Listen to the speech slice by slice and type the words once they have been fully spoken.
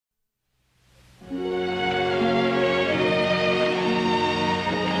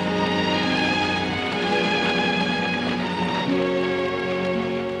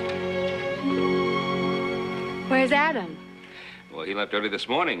he left early this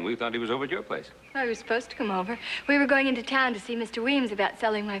morning. We thought he was over at your place. Well, he was supposed to come over. We were going into town to see Mr. Weems about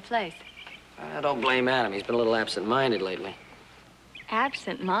selling my place. Don't blame Adam. He's been a little absent-minded lately.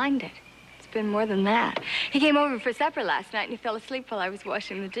 Absent-minded? It's been more than that. He came over for supper last night and he fell asleep while I was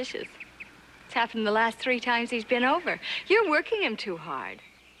washing the dishes. It's happened the last 3 times he's been over. You're working him too hard.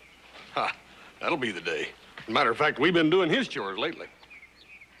 Ha, that'll be the day. As a matter of fact, we've been doing his chores lately.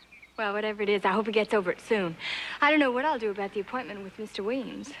 Well, whatever it is, I hope he gets over it soon. I don't know what I'll do about the appointment with Mr.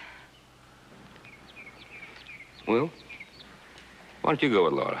 Weems. Will, why don't you go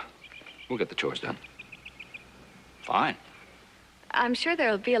with Laura? We'll get the chores done. Fine. I'm sure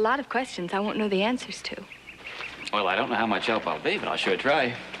there'll be a lot of questions I won't know the answers to. Well, I don't know how much help I'll be, but I'll sure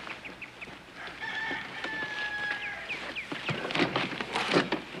try.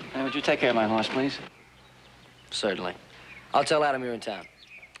 Would you take care of my horse, please? Certainly. I'll tell Adam you're in town.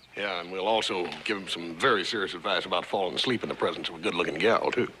 Yeah, and we'll also give him some very serious advice about falling asleep in the presence of a good-looking gal,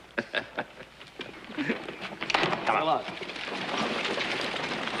 too. Come on.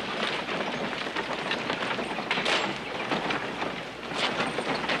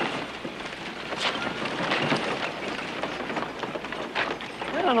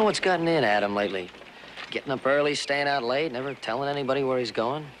 I don't know what's gotten in Adam lately. Getting up early, staying out late, never telling anybody where he's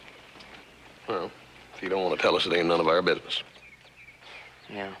going. Well, if you don't want to tell us, it ain't none of our business.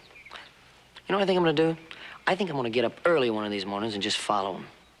 Yeah. You know what I think I'm gonna do? I think I'm gonna get up early one of these mornings and just follow him.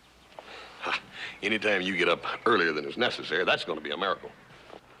 Ha, anytime you get up earlier than is necessary, that's gonna be a miracle.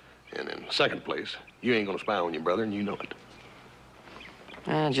 And in second place, you ain't gonna spy on your brother, and you know it.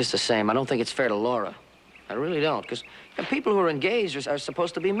 Just the same, I don't think it's fair to Laura. I really don't, because people who are engaged are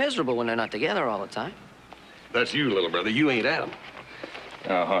supposed to be miserable when they're not together all the time. That's you, little brother. You ain't Adam.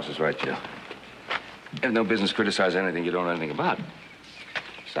 Oh, Hoss is right, Joe. You have no business criticizing anything you don't know anything about.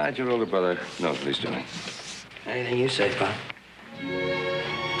 Besides, your older brother knows what he's doing. Anything you say, Pop.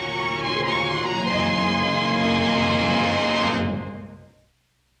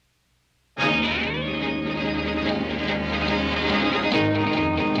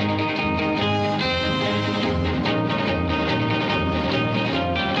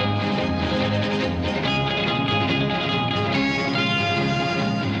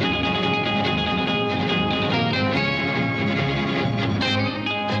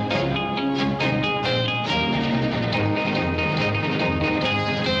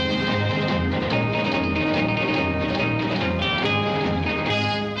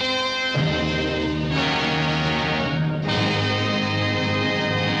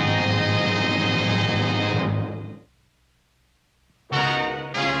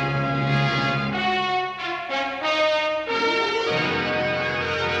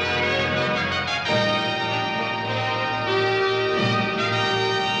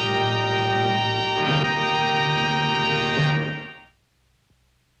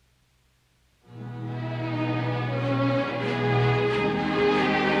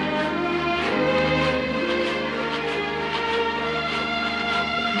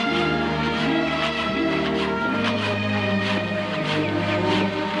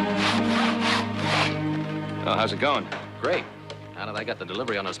 How's it going? Great. Now that I got the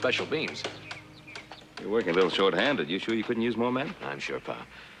delivery on those special beams. You're working a little short-handed. You sure you couldn't use more men? I'm sure, Pa.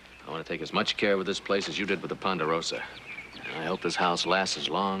 I want to take as much care with this place as you did with the Ponderosa. And I hope this house lasts as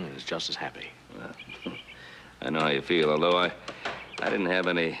long and is just as happy. Well, I know how you feel, although I didn't have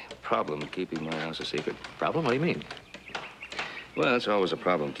any problem keeping my house a secret. Problem? What do you mean? Well, it's always a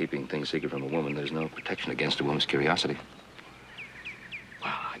problem keeping things secret from a woman. There's no protection against a woman's curiosity.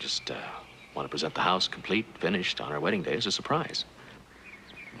 Well, I just want to present the house complete, finished, on our wedding day as a surprise.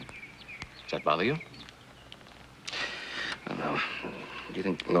 Does that bother you? I don't know. Do you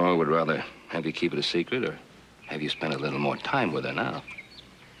think Laura would rather have you keep it a secret or have you spend a little more time with her now?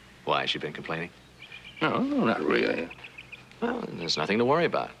 Why, has she been complaining? No, not really. Well, there's nothing to worry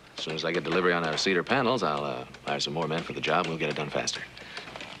about. As soon as I get delivery on our cedar panels, I'll hire some more men for the job and we'll get it done faster.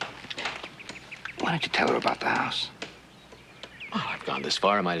 Why don't you tell her about the house? Well, I've gone this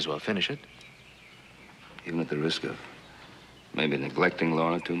far, I might as well finish it. Even at the risk of maybe neglecting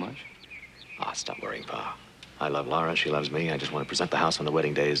Laura too much? Oh, stop worrying, Pa. I love Laura, she loves me. I just want to present the house on the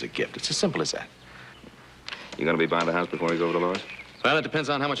wedding day as a gift. It's as simple as that. You gonna be buying the house before you go over to Laura's? Well, it depends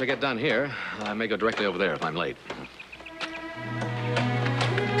on how much I get done here. I may go directly over there if I'm late.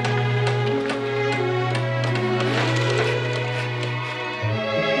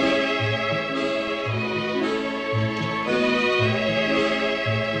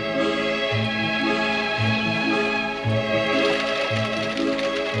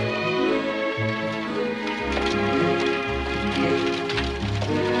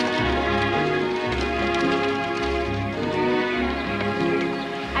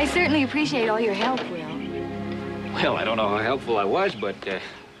 I certainly appreciate all your help, Will. Well, I don't know how helpful I was, but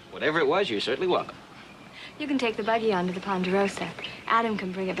whatever it was, you're certainly welcome. You can take the buggy on to the Ponderosa. Adam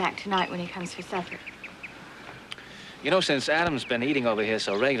can bring it back tonight when he comes for supper. You know, since Adam's been eating over here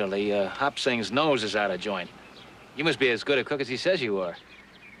so regularly, Hop Sing's nose is out of joint. You must be as good a cook as he says you are.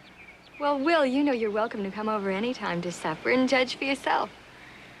 Well, Will, you know you're welcome to come over any time to supper and judge for yourself.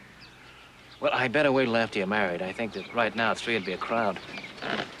 Well, I better wait till after you're married. I think that right now 3 would be a crowd.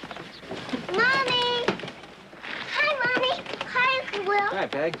 Mommy! Hi, Mommy. Hi, Uncle Will. Hi,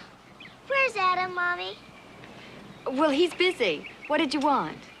 Peg. Where's Adam, Mommy? Well, he's busy. What did you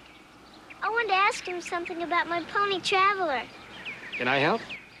want? I wanted to ask him something about my pony Traveler. Can I help?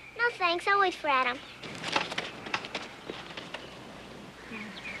 No, thanks. I'll wait for Adam.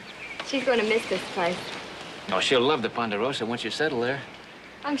 She's going to miss this place. Oh, she'll love the Ponderosa once you settle there.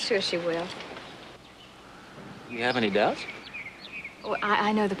 I'm sure she will. You have any doubts? Oh,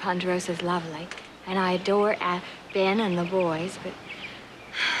 I know the Ponderosa's lovely, and I adore Ben and the boys, but...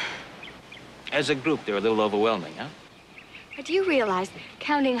 As a group, they're a little overwhelming, huh? But do you realize,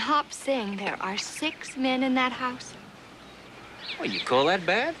 counting Hop Sing, there are 6 men in that house? Well, you call that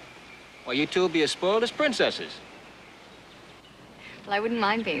bad? Well, you two will be as spoiled as princesses. Well, I wouldn't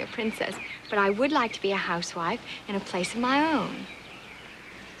mind being a princess, but I would like to be a housewife in a place of my own.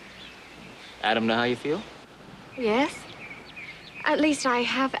 Adam know how you feel? Yes. At least I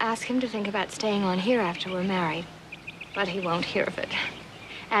have asked him to think about staying on here after we're married. But he won't hear of it.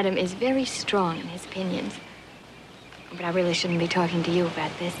 Adam is very strong in his opinions. But I really shouldn't be talking to you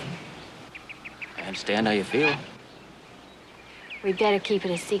about this. I understand how you feel. We'd better keep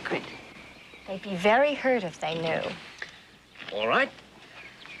it a secret. They'd be very hurt if they knew. All right.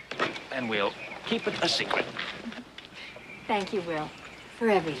 And we'll keep it a secret. Thank you, Will, for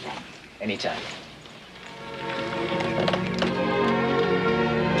everything. Anytime.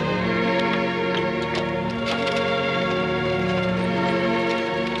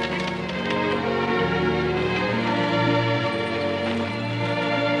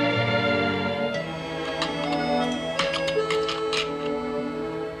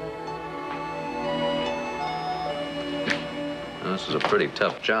 This is a pretty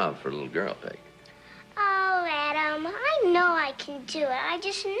tough job for a little girl, Peg. Oh, Adam, I know I can do it. I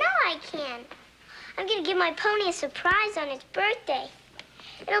just know I can. I'm going to give my pony a surprise on its birthday.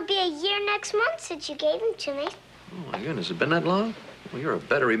 It'll be a year next month since you gave him to me. Oh, my goodness, has it been that long? Well, you're a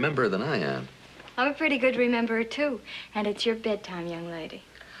better rememberer than I am. I'm a pretty good rememberer, too. And it's your bedtime, young lady.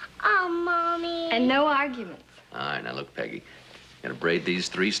 Oh, Mommy. And no arguments. All right, now look, Peggy. I'm gonna braid these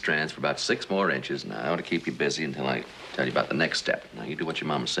 3 strands for about 6 more inches. Now, I want to keep you busy until I tell you about the next step. Now, you do what your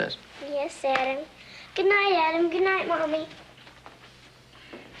mama says. Yes, Adam. Good night, Adam. Good night, Mommy.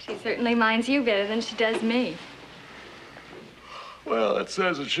 She certainly minds you better than she does me. Well, it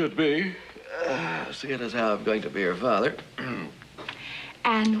says it should be. Seeing as how I'm going to be her father.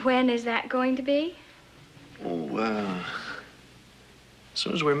 And when is that going to be? Oh, as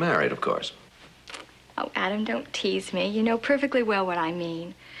soon as we're married, of course. Oh, Adam, don't tease me. You know perfectly well what I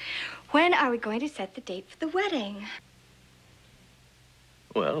mean. When are we going to set the date for the wedding?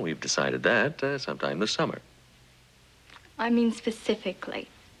 Well, we've decided that sometime this summer. I mean specifically.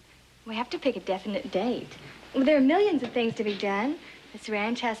 We have to pick a definite date. Well, there are millions of things to be done. This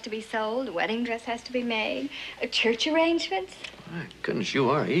ranch has to be sold, a wedding dress has to be made, church arrangements. My goodness, you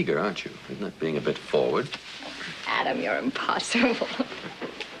are eager, aren't you? Isn't that being a bit forward? Adam, you're impossible.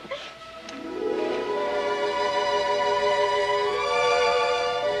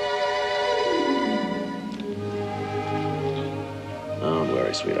 Don't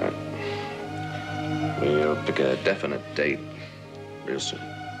worry, sweetheart. We'll pick a definite date real soon.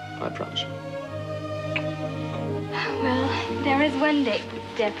 I promise. Well, there is one date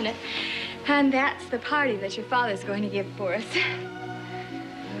that's definite, and that's the party that your father's going to give for us.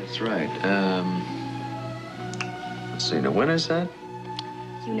 That's right. Let's see, now when is that?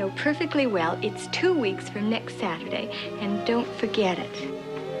 You know perfectly well it's 2 weeks from next Saturday, and don't forget it.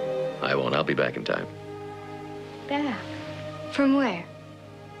 I won't. I'll be back in time. Back? From where?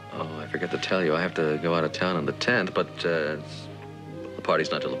 Oh, I forgot to tell you. I have to go out of town on the 10th, but the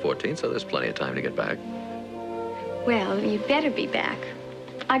party's not till the 14th, so there's plenty of time to get back. Well, you'd better be back.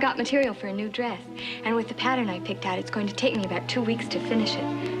 I got material for a new dress, and with the pattern I picked out, it's going to take me about 2 weeks to finish it.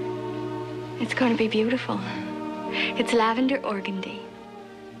 It's going to be beautiful. It's lavender organdy,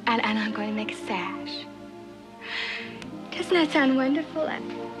 and I'm going to make a sash. Doesn't that sound wonderful,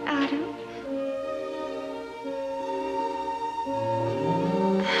 Adam?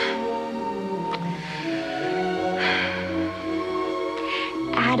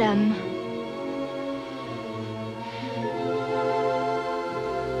 Adam.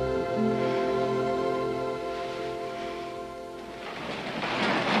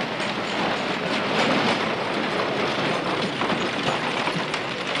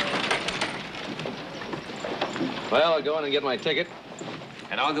 I'll go in and get my ticket,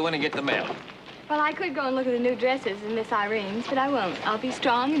 and I'll go in and get the mail. Well, I could go and look at the new dresses in Miss Irene's, but I won't. I'll be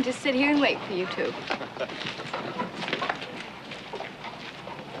strong and just sit here and wait for you two.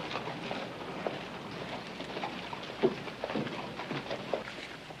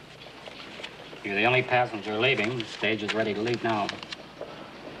 You're the only passenger leaving. The stage is ready to leave now.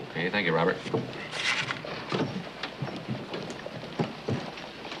 Okay, thank you, Robert.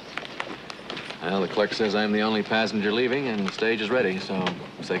 Well, the clerk says I'm the only passenger leaving, and the stage is ready, so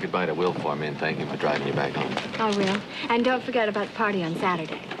say goodbye to Will for me and thank him for driving you back home. I will. And don't forget about the party on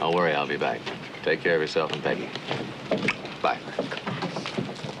Saturday. Don't worry, I'll be back. Take care of yourself and Peggy. Bye.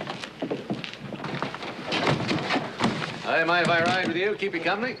 Hey, mind if I ride with you? Keep you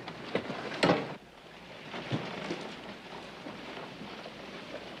company?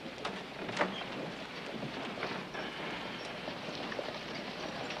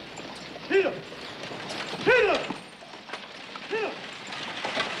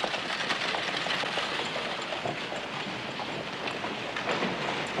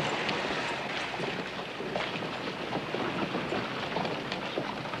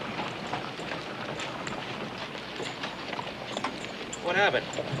 What happened?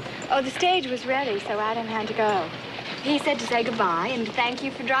 Oh, the stage was ready, so Adam had to go. He said to say goodbye and to thank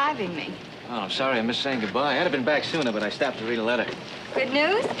you for driving me. Oh, I'm sorry I missed saying goodbye. I'd have been back sooner, but I stopped to read a letter. Good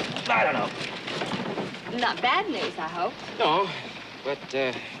news? I don't know. Not bad news, I hope. No, but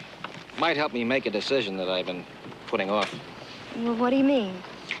might help me make a decision that I've been putting off. Well, what do you mean?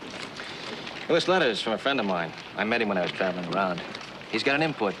 Well, this letter is from a friend of mine. I met him when I was traveling around. He's got an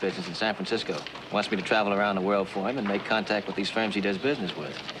import business in San Francisco. Wants me to travel around the world for him and make contact with these firms he does business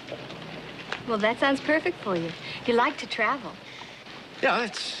with. Well, that sounds perfect for you. You like to travel. Yeah,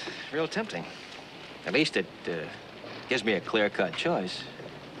 it's real tempting. At least it gives me a clear-cut choice.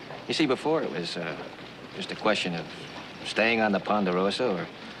 You see, before it was just a question of staying on the Ponderosa or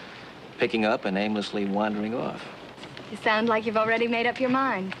picking up and aimlessly wandering off. You sound like you've already made up your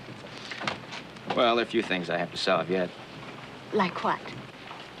mind. Well, there are a few things I have to solve yet. Like what?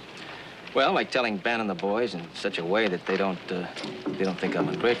 Well, like telling Ben and the boys in such a way that they don't think I'm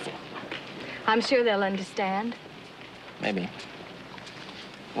ungrateful. I'm sure they'll understand. Maybe.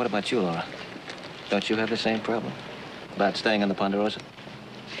 What about you, Laura? Don't you have the same problem about staying on the Ponderosa?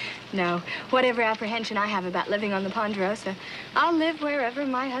 No. Whatever apprehension I have about living on the Ponderosa, I'll live wherever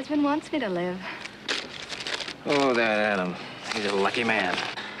my husband wants me to live. Oh, that Adam. He's a lucky man.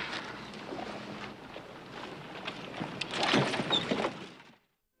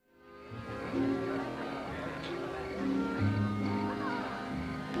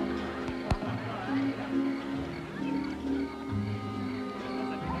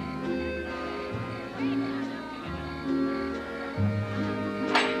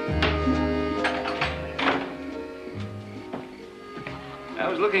 I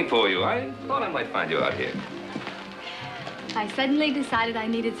was looking for you. I thought I might find you out here. I suddenly decided I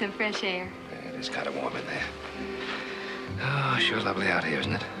needed some fresh air. It is kind of warm in there. Oh, sure lovely out here,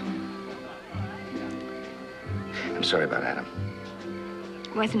 isn't it? I'm sorry about Adam.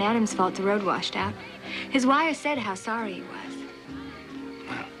 It wasn't Adam's fault the road washed out. His wire said how sorry he was.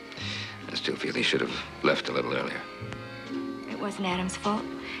 Well, I still feel he should have left a little earlier. It wasn't Adam's fault.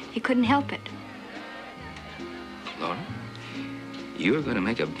 He couldn't help it. Laura, you're going to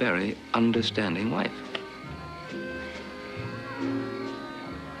make a very understanding wife.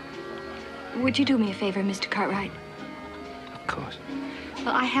 Would you do me a favor, Mr. Cartwright? Of course.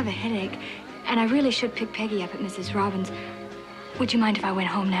 Well, I have a headache, and I really should pick Peggy up at Mrs. Robbins'. Would you mind if I went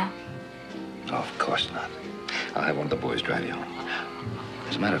home now? Oh, of course not. I'll have one of the boys drive you home.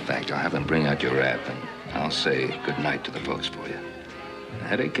 As a matter of fact, I'll have them bring out your wrap, and I'll say good night to the folks for you. A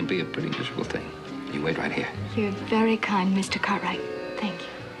headache can be a pretty miserable thing. You wait right here. You're very kind, Mr. Cartwright. Thank you.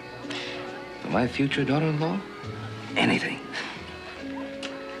 For my future daughter-in-law, anything.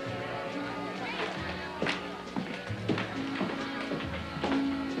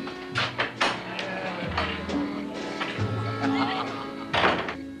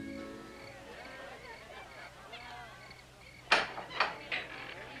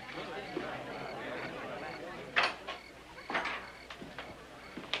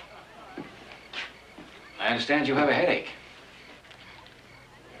 I understand you have a headache.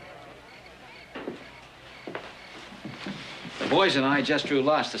 The boys and I just drew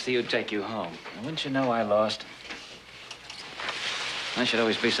lots to see who'd take you home. And wouldn't you know I lost? I should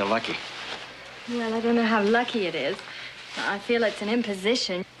always be so lucky. Well, I don't know how lucky it is. I feel it's an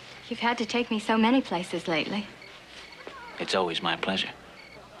imposition. You've had to take me so many places lately. It's always my pleasure.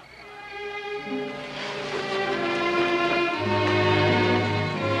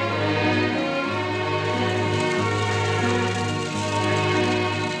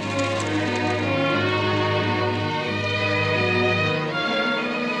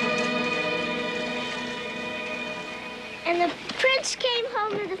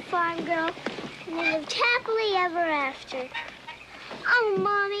 the farm girl, and they lived happily ever after. Oh,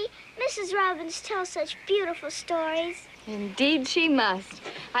 Mommy, Mrs. Robbins tells such beautiful stories. Indeed she must.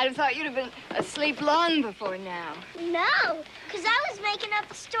 I'd have thought you'd have been asleep long before now. No, because I was making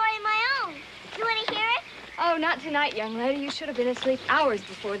up a story of my own. You want to hear it? Oh, not tonight, young lady. You should have been asleep hours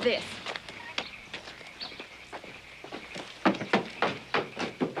before this.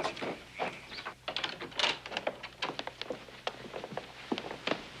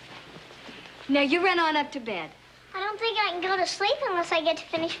 Now, you run on up to bed. I don't think I can go to sleep unless I get to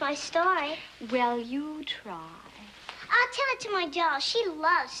finish my story. Well, you try. I'll tell it to my doll. She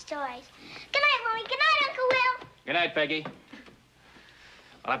loves stories. Good night, Mommy. Good night, Uncle Will. Good night, Peggy.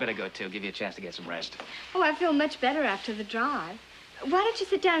 Well, I better go, too. Give you a chance to get some rest. Oh, I feel much better after the drive. Why don't you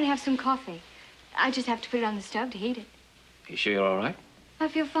sit down and have some coffee? I just have to put it on the stove to heat it. You sure you're all right? I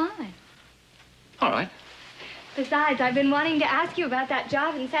feel fine. All right. Besides, I've been wanting to ask you about that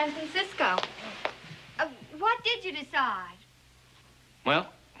job in San Francisco. What did you decide? Well,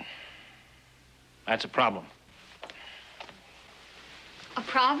 that's a problem. A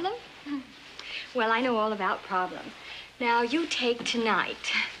problem? Well, I know all about problems. Now, you take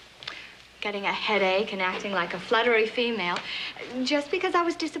tonight. Getting a headache and acting like a fluttery female just because I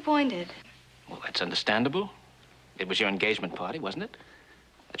was disappointed. Well, that's understandable. It was your engagement party, wasn't it?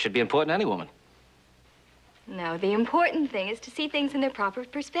 That should be important to any woman. No, the important thing is to see things in their proper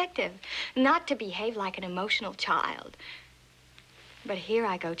perspective, not to behave like an emotional child. But here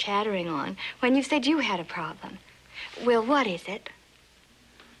I go chattering on when you said you had a problem. Well, what is it?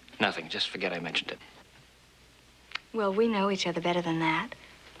 Nothing. Just forget I mentioned it. Well, we know each other better than that.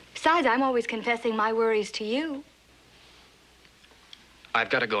 Besides, I'm always confessing my worries to you. I've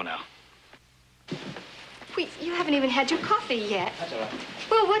got to go now. Wait, you haven't even had your coffee yet. That's all right.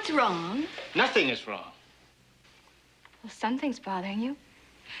 Well, what's wrong? Nothing is wrong. Well, something's bothering you.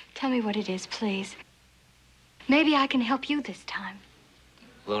 Tell me what it is, please. Maybe I can help you this time.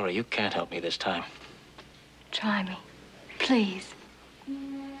 Laura, you can't help me this time. Try me, please.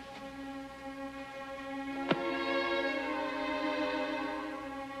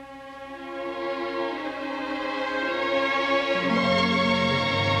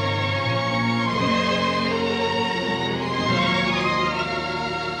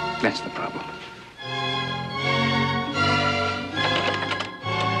 That's the problem.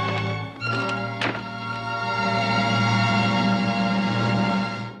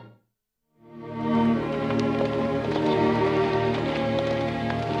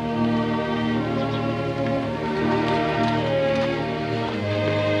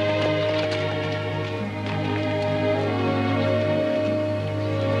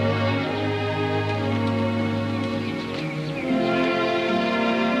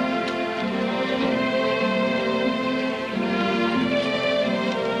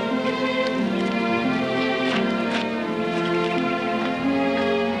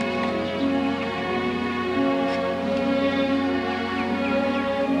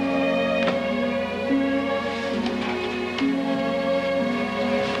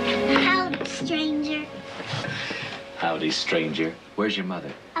 Stranger. Where's your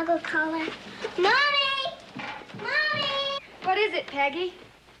mother? I'll go call her. Mommy! Mommy! What is it, Peggy?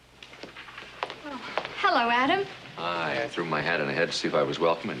 Oh, hello, Adam. Hi, I threw my hat on ahead to see if I was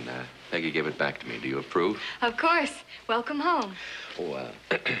welcome, and Peggy gave it back to me. Do you approve? Of course. Welcome home. Oh,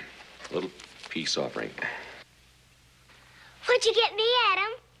 a little peace offering. What'd you get me,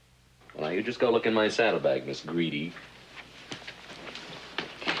 Adam? Well, now, you just go look in my saddlebag, Miss Greedy.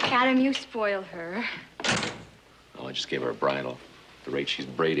 Adam, you spoil her. Oh, I just gave her a bridle. At the rate she's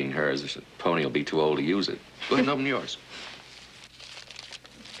braiding hers, the pony will be too old to use it. Go ahead and open yours.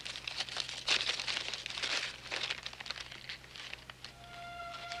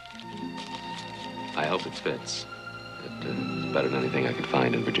 I hope it fits. It's better than anything I could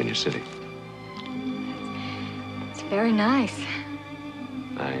find in Virginia City. It's very nice.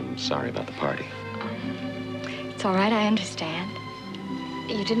 I'm sorry about the party. It's all right, I understand.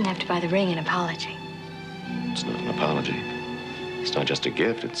 You didn't have to buy the ring in apology. It's not an apology. It's not just a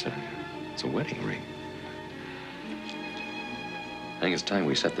gift, it's a wedding ring. I think it's time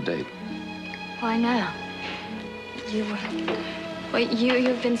we set the date. Why now? You've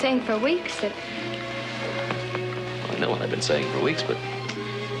been saying for weeks that... Well, I know what I've been saying for weeks, but...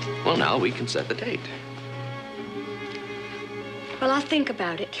 Well, now we can set the date. Well, I'll think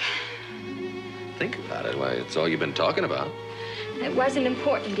about it. Think about it? Why, it's all you've been talking about. It wasn't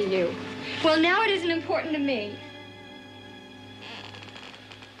important to you. Well, now it isn't important to me.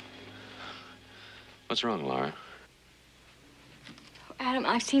 What's wrong, Laura? Adam,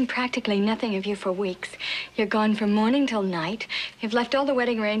 I've seen practically nothing of you for weeks. You're gone from morning till night. You've left all the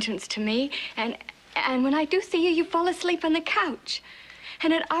wedding arrangements to me, and when I do see you, you fall asleep on the couch.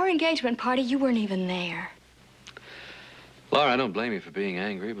 And at our engagement party, you weren't even there. Laura, I don't blame you for being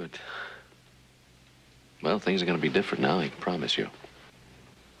angry, but... well, things are going to be different now, I can promise you.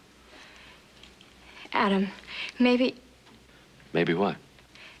 Adam, maybe... Maybe what?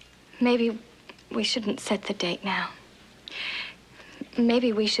 Maybe we shouldn't set the date now.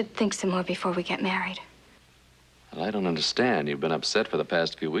 Maybe we should think some more before we get married. Well, I don't understand. You've been upset for the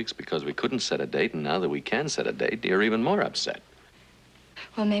past few weeks because we couldn't set a date, and now that we can set a date, you're even more upset.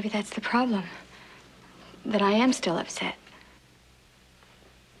 Well, maybe that's the problem. That I am still upset.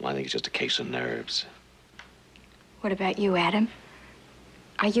 Well, I think it's just a case of nerves. What about you, Adam?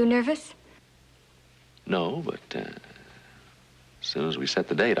 Are you nervous? No, but as soon as we set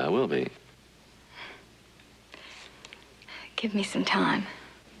the date, I will be. Give me some time.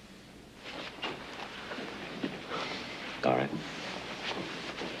 All right.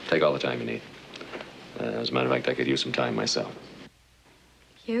 Take all the time you need. As a matter of fact, I could use some time myself.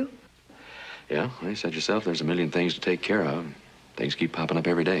 You? Yeah, well, you said yourself there's a million things to take care of. Things keep popping up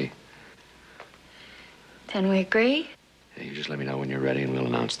every day. Then we agree? Yeah, you just let me know when you're ready and we'll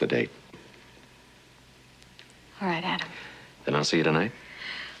announce the date. All right, Adam. Then I'll see you tonight?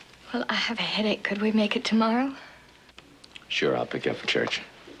 Well, I have a headache. Could we make it tomorrow? Sure, I'll pick you up for church.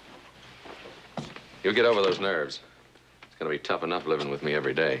 You'll get over those nerves. It's gonna be tough enough living with me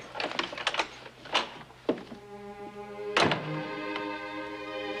every day.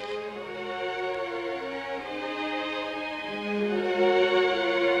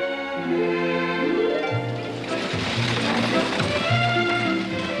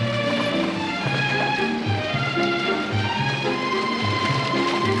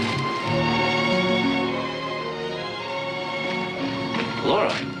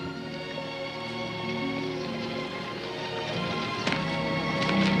 Laura.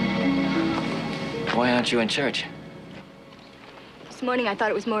 Why aren't you in church? This morning I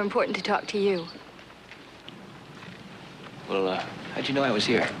thought it was more important to talk to you. Well, how'd you know I was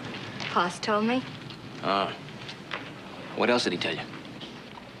here? Hoss told me What else did he tell you?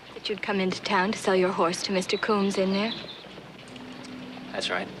 that you'd come into town to sell your horse to Mr. Coombs in there. That's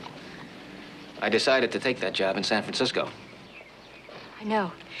right. I decided to take that job in San Francisco. I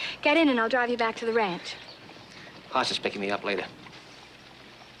know. Get in and I'll drive you back to the ranch. Hoss is picking me up later.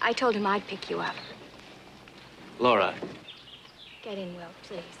 I told him I'd pick you up. Laura. Get in, Will,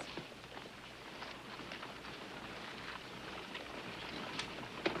 please.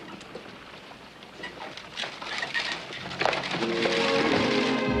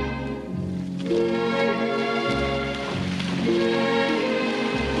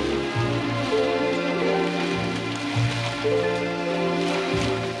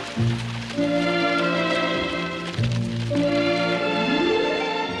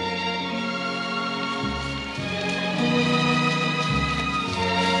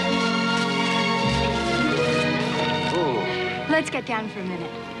 Let's get down for a minute.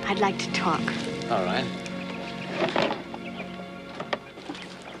 I'd like to talk. All right.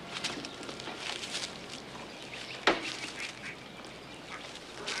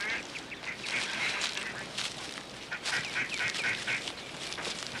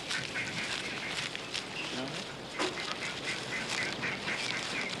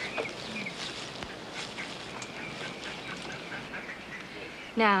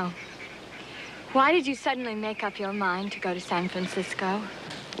 Now, why did you suddenly make up your mind to go to San Francisco?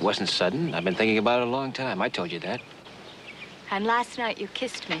 It wasn't sudden. I've been thinking about it a long time. I told you that. And last night you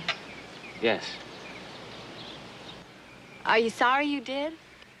kissed me. Yes. Are you sorry you did?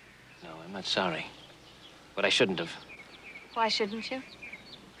 No, I'm not sorry. But I shouldn't have. Why shouldn't you?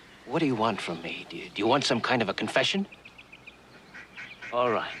 What do you want from me? Do you want some kind of a confession? All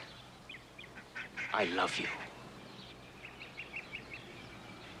right. I love you.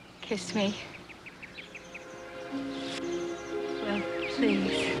 Kiss me. Well,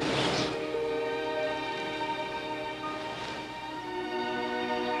 please.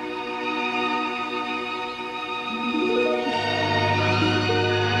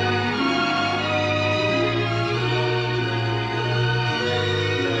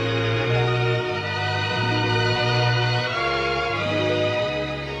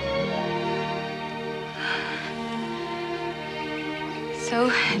 So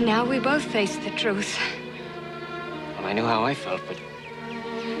now we both face the truth. Well, I knew how I felt, but...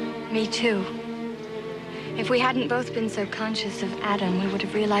 Me too. If we hadn't both been so conscious of Adam, we would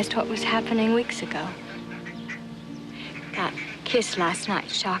have realized what was happening weeks ago. That kiss last night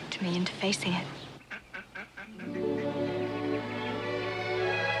shocked me into facing it.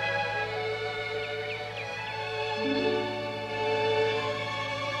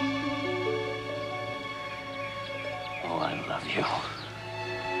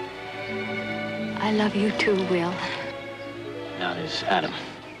 I love you too, Will. Now there's Adam.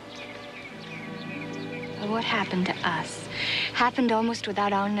 Well, what happened to us happened almost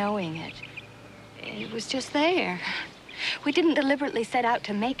without our knowing it. It was just there. We didn't deliberately set out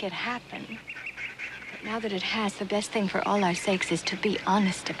to make it happen. But now that it has, the best thing for all our sakes is to be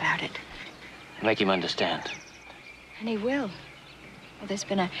honest about it. Make him understand. And he will. Well, there's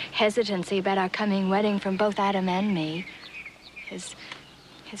been a hesitancy about our coming wedding from both Adam and me. His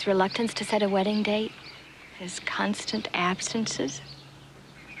reluctance to set a wedding date. His constant absences.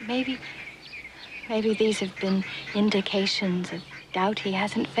 Maybe these have been indications of doubt he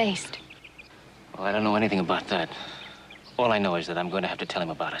hasn't faced. Well, I don't know anything about that. All I know is that I'm going to have to tell him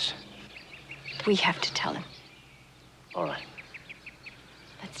about us. We have to tell him. All right.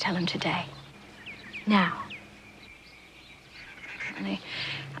 Let's tell him today. Now. Only,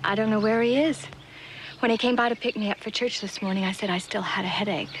 I don't know where he is. When he came by to pick me up for church this morning, I said I still had a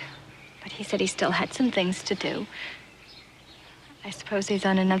headache. But he said he still had some things to do. I suppose he's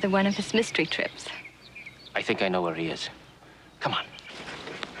on another one of his mystery trips. I think I know where he is. Come on.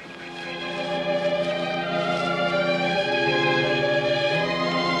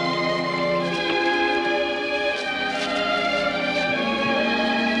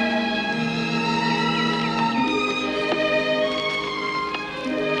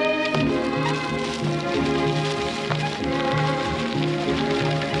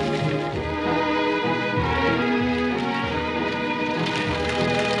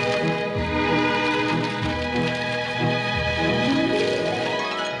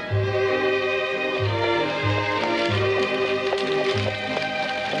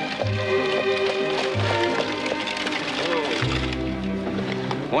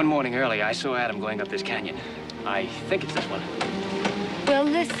 One morning early, I saw Adam going up this canyon. I think it's this one. Well,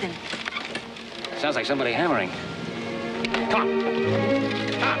 listen. Sounds like somebody hammering. Come on.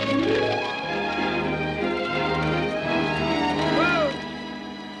 Come on. Whoa!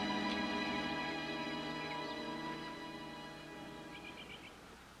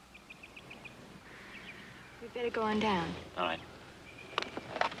 We better go on down. All right.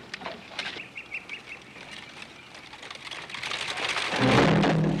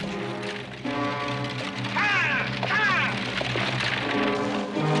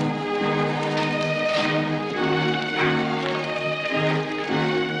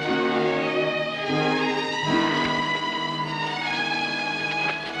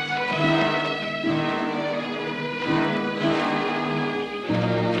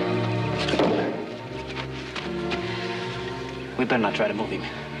 We better not try to move him.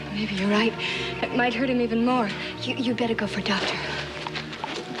 Maybe you're right. It might hurt him even more. You better go for a doctor.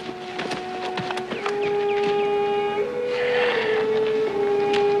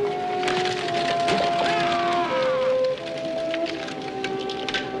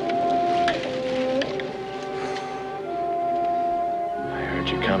 I heard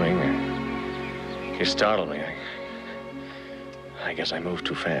you coming. You startled me. I guess I moved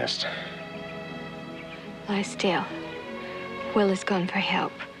too fast. Lie still. Will has gone for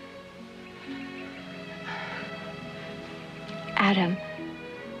help. Adam,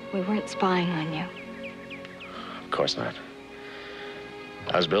 we weren't spying on you. Of course not.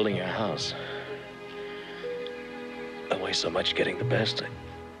 I was building your house. Don't waste so much getting the best.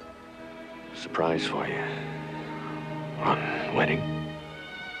 Surprise for you. On wedding.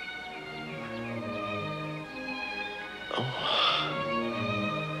 Oh.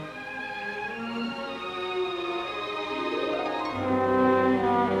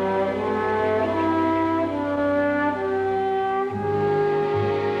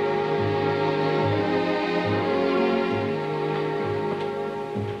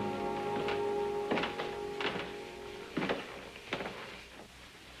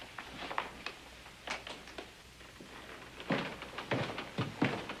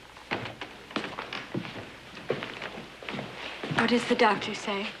 What does the doctor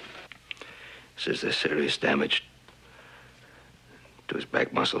say? Says there's serious damage to his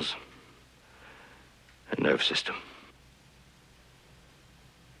back muscles and nerve system.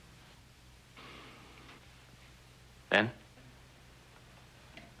 Then?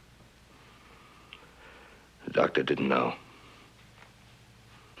 The doctor didn't know.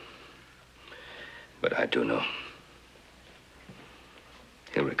 But I do know.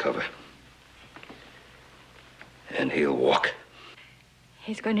 He'll recover. And he'll walk.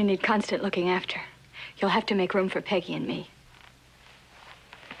 He's going to need constant looking after. You'll have to make room for Peggy and me.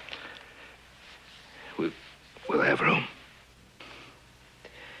 We'll have room.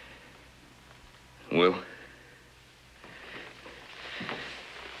 Will?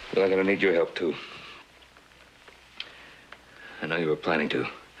 Well, I'm gonna need your help, too. I know you were planning to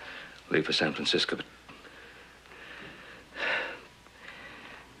leave for San Francisco, but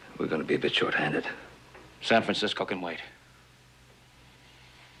we're going to be a bit short-handed. San Francisco can wait.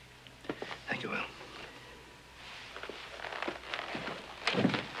 Thank you, Will.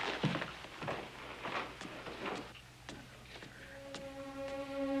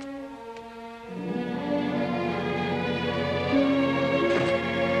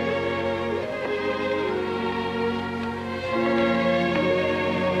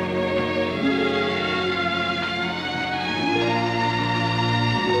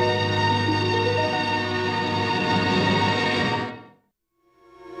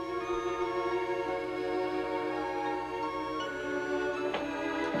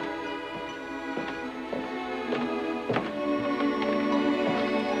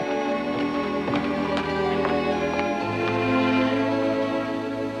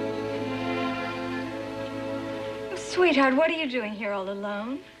 Sweetheart, what are you doing here all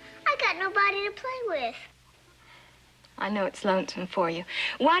alone? I got nobody to play with. I know it's lonesome for you.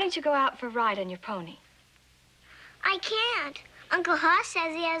 Why don't you go out for a ride on your pony? I can't. Uncle Hoss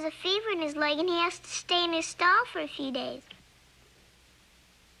says he has a fever in his leg and he has to stay in his stall for a few days.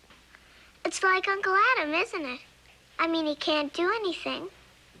 It's like Uncle Adam, isn't it? I mean, he can't do anything.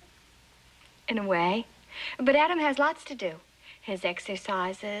 In a way. But Adam has lots to do. His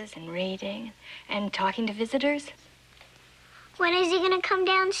exercises and reading and talking to visitors. When is he going to come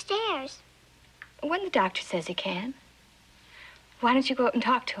downstairs? When the doctor says he can. Why don't you go up and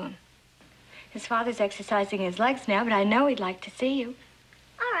talk to him? His father's exercising his legs now, but I know he'd like to see you.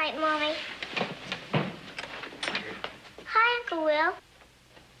 All right, Mommy. Hi, Uncle Will.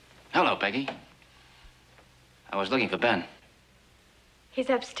 Hello, Peggy. I was looking for Ben. He's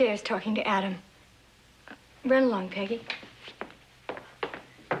upstairs talking to Adam. Run along, Peggy.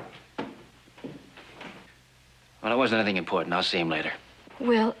 Well, it wasn't anything important. I'll see him later.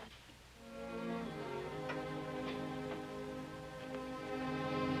 Will,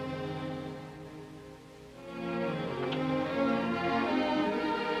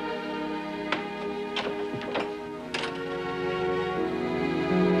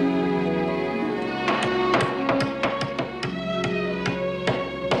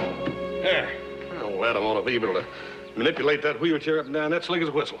 There. Oh, Adam ought to be able to manipulate that wheelchair up and down that slick as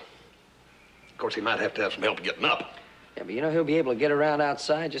a whistle. Of course, he might have to have some help getting up. Yeah, but you know he'll be able to get around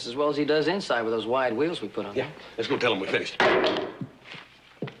outside just as well as he does inside with those wide wheels we put on. Yeah, let's go tell him we finished.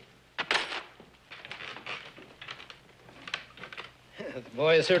 The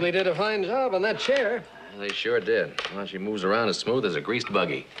boys certainly did a fine job on that chair. They sure did. Well, she moves around as smooth as a greased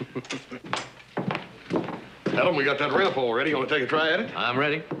buggy. Adam, we got that ramp all ready. You want to take a try at it? I'm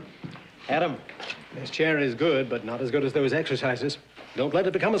ready. Adam, this chair is good, but not as good as those exercises. Don't let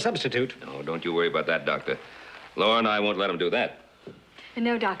it become a substitute. No, don't you worry about that, Doctor. Laura and I won't let him do that.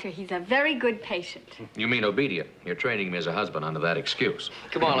 no, Doctor, he's a very good patient. You mean obedient. You're training me as a husband under that excuse.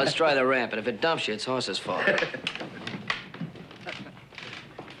 Come on, let's try the ramp, and if it dumps you, it's Hoss's fault.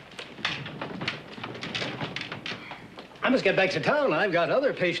 I must get back to town. I've got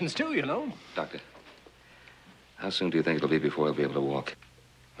other patients, too, you know. Doctor, how soon do you think it'll be before he'll be able to walk?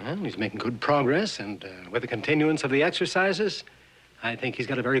 Well, he's making good progress, and with the continuance of the exercises, I think he's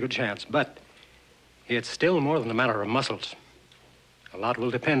got a very good chance. But it's still more than a matter of muscles. A lot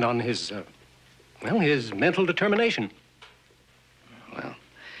will depend on his, his mental determination. Well,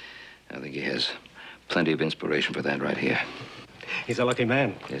 I think he has plenty of inspiration for that right here. He's a lucky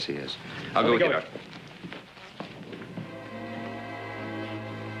man. Yes, he is. I'll go with you, Doctor.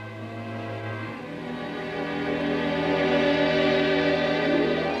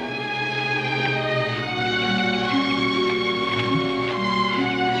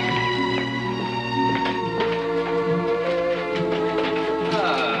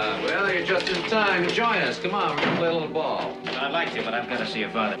 Time to join us. Come on, we're gonna play a little ball. I'd like to, but I've got to see your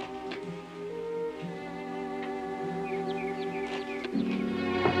father.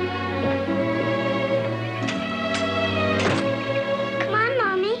 Come on,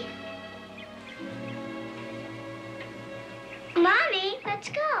 Mommy. Mommy, let's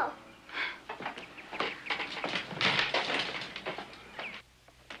go.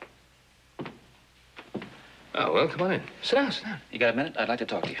 Oh, well, come on in. Sit down, sit down. You got a minute? I'd like to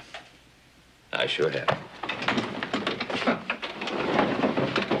talk to you. I sure have.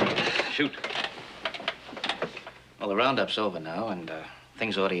 Shoot. Well, the roundup's over now, and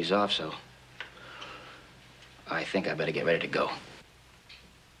things ought to ease off, so I think I better get ready to go.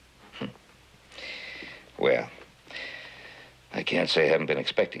 Well, I can't say I haven't been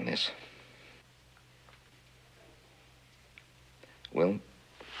expecting this. Well,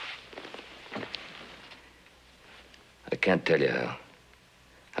 I can't tell you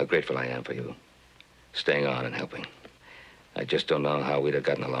how how grateful I am for you staying on and helping. I just don't know how we'd have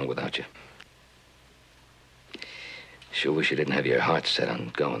gotten along without you. Sure wish you didn't have your heart set on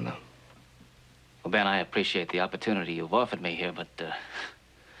going, though. Well, Ben, I appreciate the opportunity you've offered me here, but,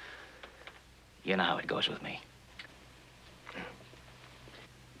 you know how it goes with me.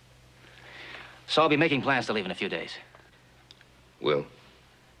 So I'll be making plans to leave in a few days. Will,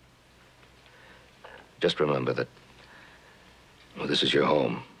 just remember that, well, this is your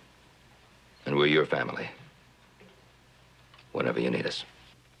home, and we're your family. Whenever you need us.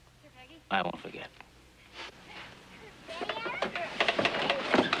 I won't forget.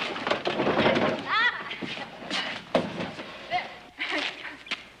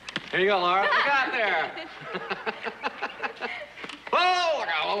 Here you go, Laura. Look out there. Oh, look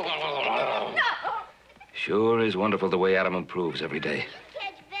out. Sure is wonderful the way Adam improves every day.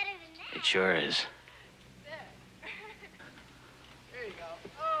 It sure is. There you go.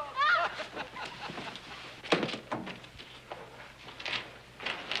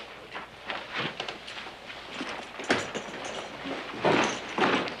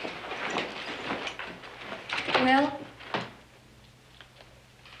 Well?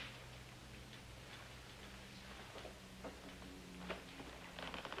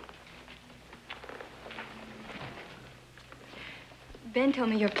 Ben told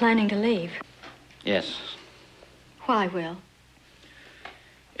me you're planning to leave. Yes. Why, Will?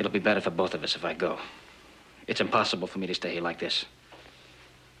 It'll be better for both of us if I go. It's impossible for me to stay here like this.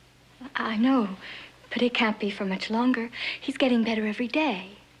 I know, but it can't be for much longer. He's getting better every day.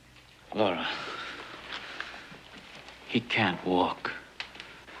 Laura, he can't walk.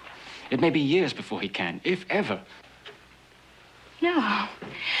 It may be years before he can, if ever. No.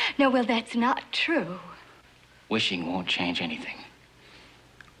 No, Will, that's not true. Wishing won't change anything.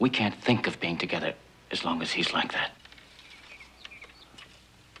 We can't think of being together as long as he's like that.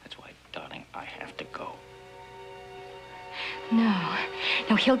 That's why, darling, I have to go. No.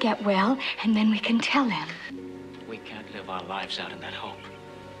 No, he'll get well, and then we can tell him. We can't live our lives out in that hope.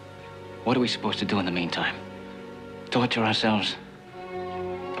 What are we supposed to do in the meantime? Torture ourselves?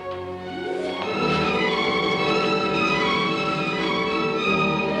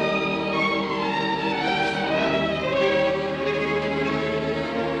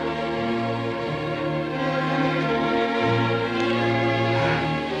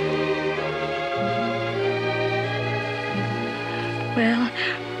 Well,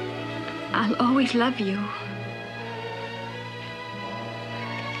 I'll always love you.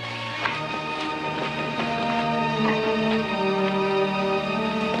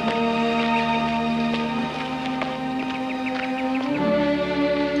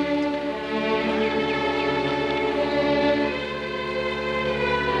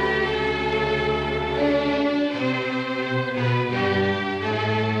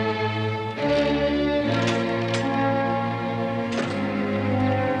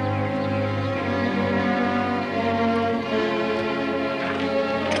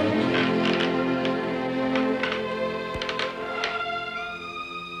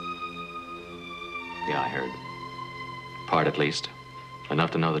 At least.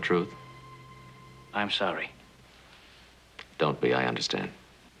 Enough to know the truth. I'm sorry. Don't be, I understand.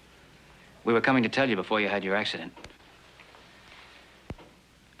 We were coming to tell you before you had your accident.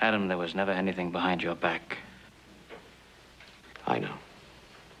 Adam, there was never anything behind your back. I know.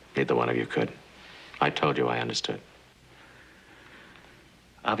 Neither one of you could. I told you I understood.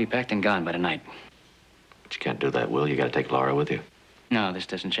 I'll be packed and gone by tonight. But you can't do that, Will. You gotta take Laura with you. No, this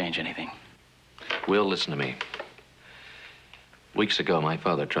doesn't change anything. Will, listen to me. Weeks ago, my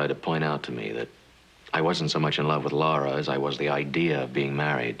father tried to point out to me that I wasn't so much in love with Laura as I was the idea of being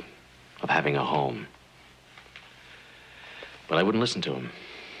married, of having a home. But I wouldn't listen to him.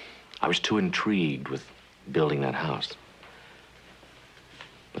 I was too intrigued with building that house.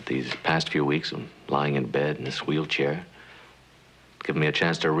 But these past few weeks of lying in bed in this wheelchair given me a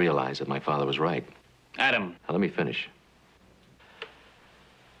chance to realize that my father was right. Adam. Now, let me finish.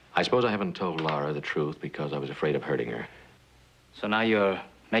 I suppose I haven't told Laura the truth because I was afraid of hurting her. So now you're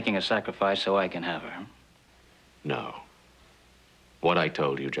making a sacrifice so I can have her, huh? No. What I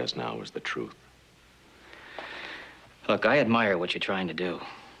told you just now was the truth. Look, I admire what you're trying to do,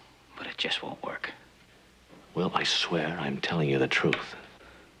 but it just won't work. Well, I swear I'm telling you the truth.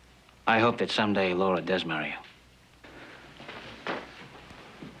 I hope that someday Laura does marry you.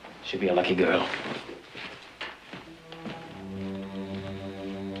 She'll be a lucky girl.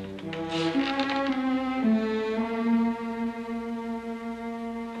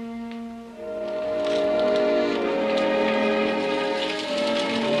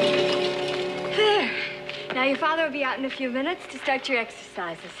 Now, your father will I'll be out in a few minutes to start your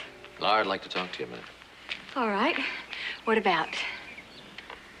exercises. Laura, I'd like to talk to you a minute. All right. What about?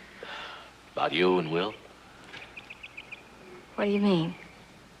 About you and Will? What do you mean?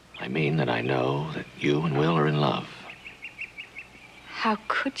 I mean that I know that you and Will are in love. How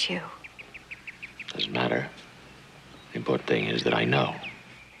could you? Doesn't matter. The important thing is that I know.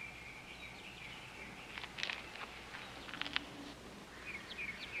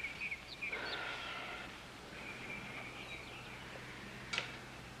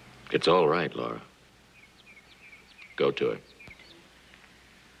 It's all right, Laura. Go to it.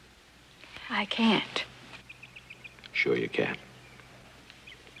 I can't. Sure you can.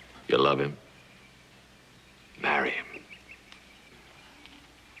 You love him. Marry him.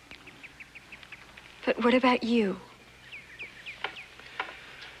 But what about you?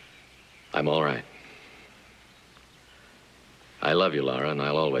 I'm all right. I love you, Laura, and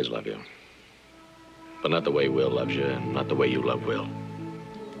I'll always love you. But not the way Will loves you, and not the way you love Will.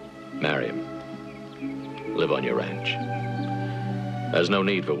 Marry him. Live on your ranch. There's no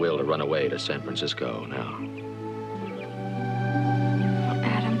need for Will to run away to San Francisco now.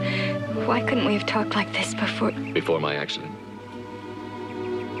 Adam, why couldn't we have talked like this before? Before my accident?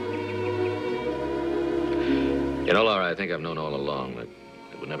 You know, Laura, I think I've known all along that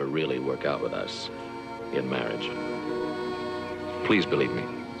it would never really work out with us in marriage. Please believe me.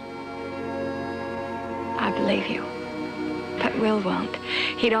 I believe you. But Will won't.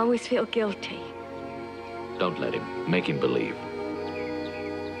 He'd always feel guilty. Don't let him. Make him believe.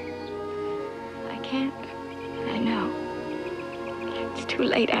 I can't. I know. It's too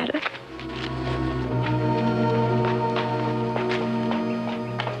late, Adam.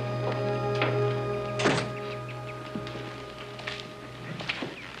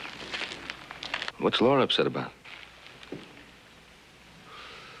 What's Laura upset about?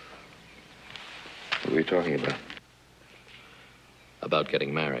 What were you talking about? About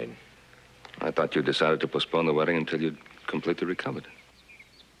getting married. I thought you decided to postpone the wedding until you'd completely recovered.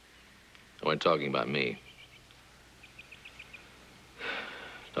 I wasn't talking about me.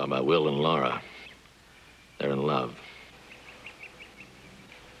 Talking about Will and Laura. They're in love.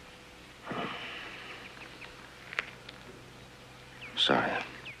 Sorry.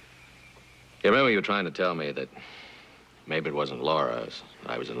 You remember you were trying to tell me that maybe it wasn't Laura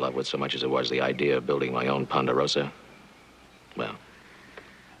I was in love with so much as it was the idea of building my own Ponderosa? Well,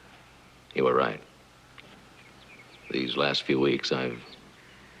 you were right. These last few weeks, I've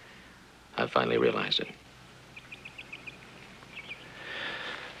finally realized it.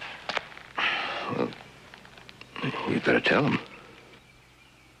 Well, you'd better tell him.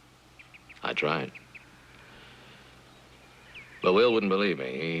 I tried. But Will wouldn't believe me.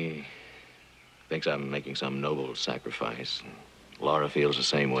 He thinks I'm making some noble sacrifice. Laura feels the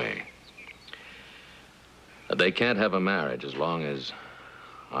same way. That they can't have a marriage as long as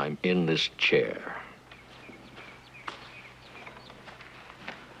I'm in this chair.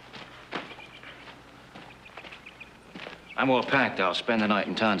 I'm all packed. I'll spend the night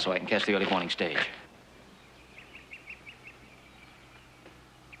in town so I can catch the early morning stage.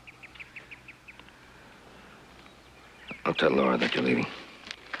 I'll tell Laura that you're leaving.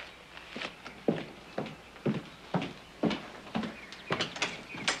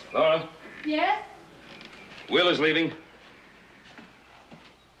 Laura? Yes? Will is leaving.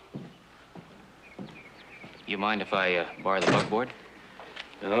 You mind if I borrow the buckboard?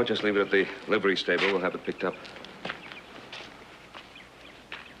 No, just leave it at the livery stable. We'll have it picked up.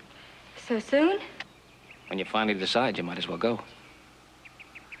 So soon? When you finally decide, you might as well go.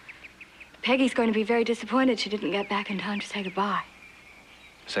 Peggy's going to be very disappointed she didn't get back in time to say goodbye.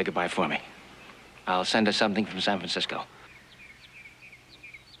 Say goodbye for me. I'll send her something from San Francisco.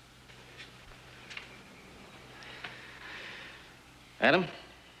 Adam?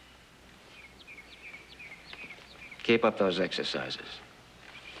 Keep up those exercises.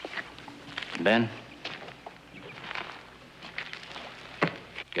 Ben?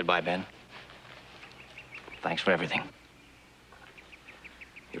 Goodbye, Ben. Thanks for everything.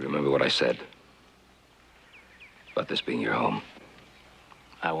 You remember what I said about this being your home?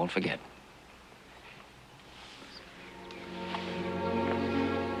 I won't forget.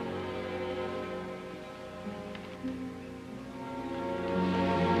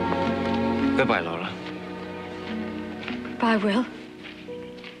 Goodbye, Laura. Bye, Will.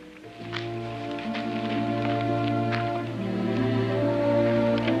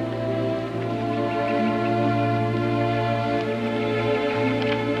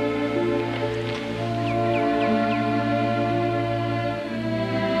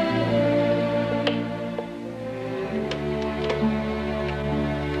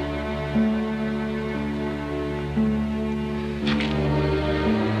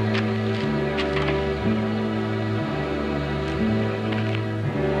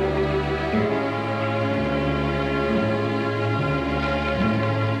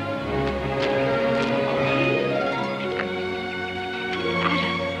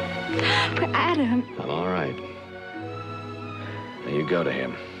 Adam. I'm all right. Now you go to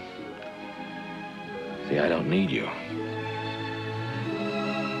him. See, I don't need you.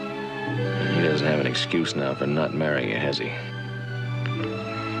 And he doesn't have an excuse now for not marrying you, has he?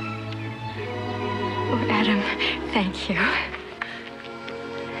 Oh, Adam, thank you.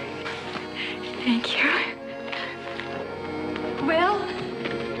 Thank you. Will?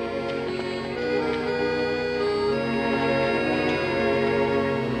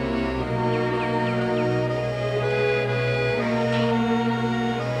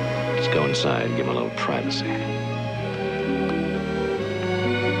 Let's go inside and give him a little privacy.